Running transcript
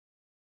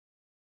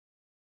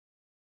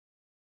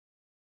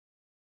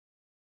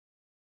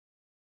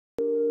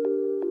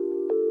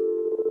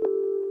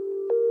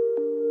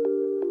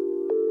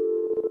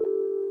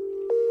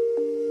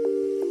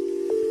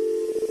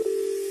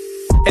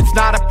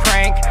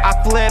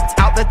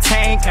the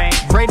tank.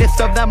 Greatest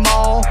of them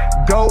all,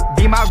 GOAT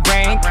be my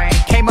rank.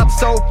 Came up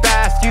so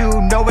fast,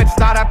 you know it's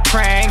not a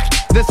prank.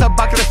 This a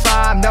bucket of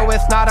slime, no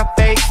it's not a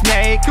fake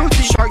snake.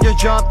 Shark, you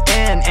jump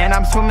in and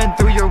I'm swimming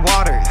through your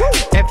waters.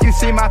 If you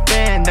see my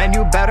fin, then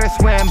you better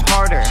swim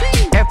harder.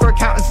 If we're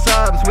counting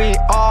subs, we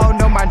all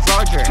know mine's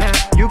larger.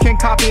 You can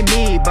copy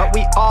me, but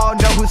we all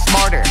know who's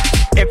smarter.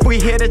 If we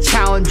hit a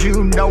challenge,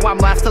 you know I'm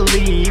last to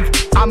leave.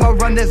 I'ma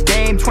run this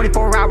game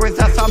 24 hours,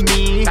 that's on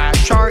me.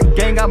 Shark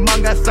gang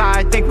among us,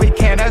 I think we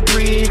can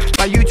agree.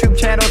 My YouTube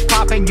channel's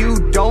popping,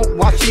 you don't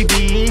watch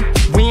TV.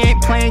 We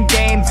ain't playing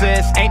games,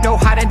 this ain't no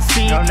hide and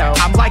seek.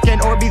 I'm like an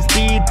Orbeez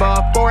bead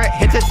before it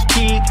hits its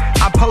peak.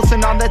 I'm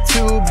posting on the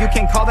tube, you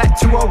can call that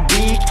 2 a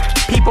week.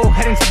 People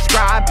hitting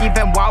subscribe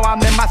even while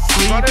I'm in my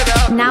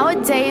sleep.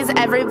 Nowadays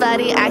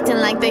everybody acting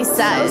like they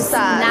sus.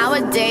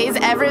 Nowadays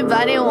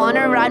everybody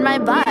wanna ride my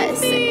bus.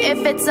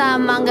 If it's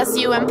Among Us,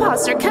 you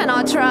imposter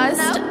cannot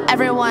trust.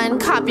 Everyone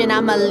copying,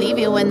 I'ma leave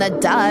you in the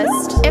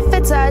dust. If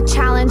it's a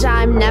challenge,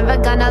 I'm never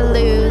gonna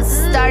lose.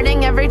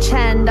 Starting every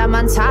trend, I'm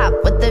on top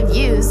with the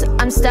views.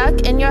 I'm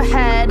stuck in your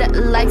head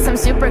like some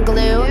super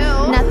glue.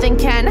 Nothing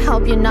can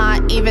help you,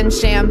 not even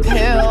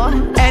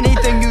shampoo.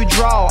 Anything you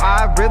draw,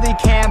 I really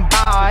can't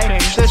buy.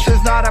 This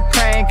is not a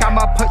prank,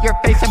 I'ma put your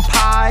face in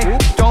pie.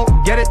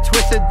 Don't get it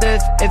twisted,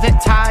 this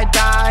isn't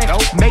tie-dye.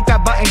 Make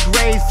that button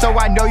gray so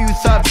I know you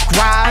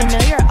subscribe. I know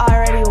you're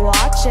already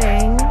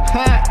watching.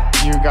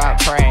 You got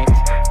pranked.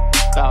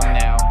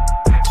 Thumbnail.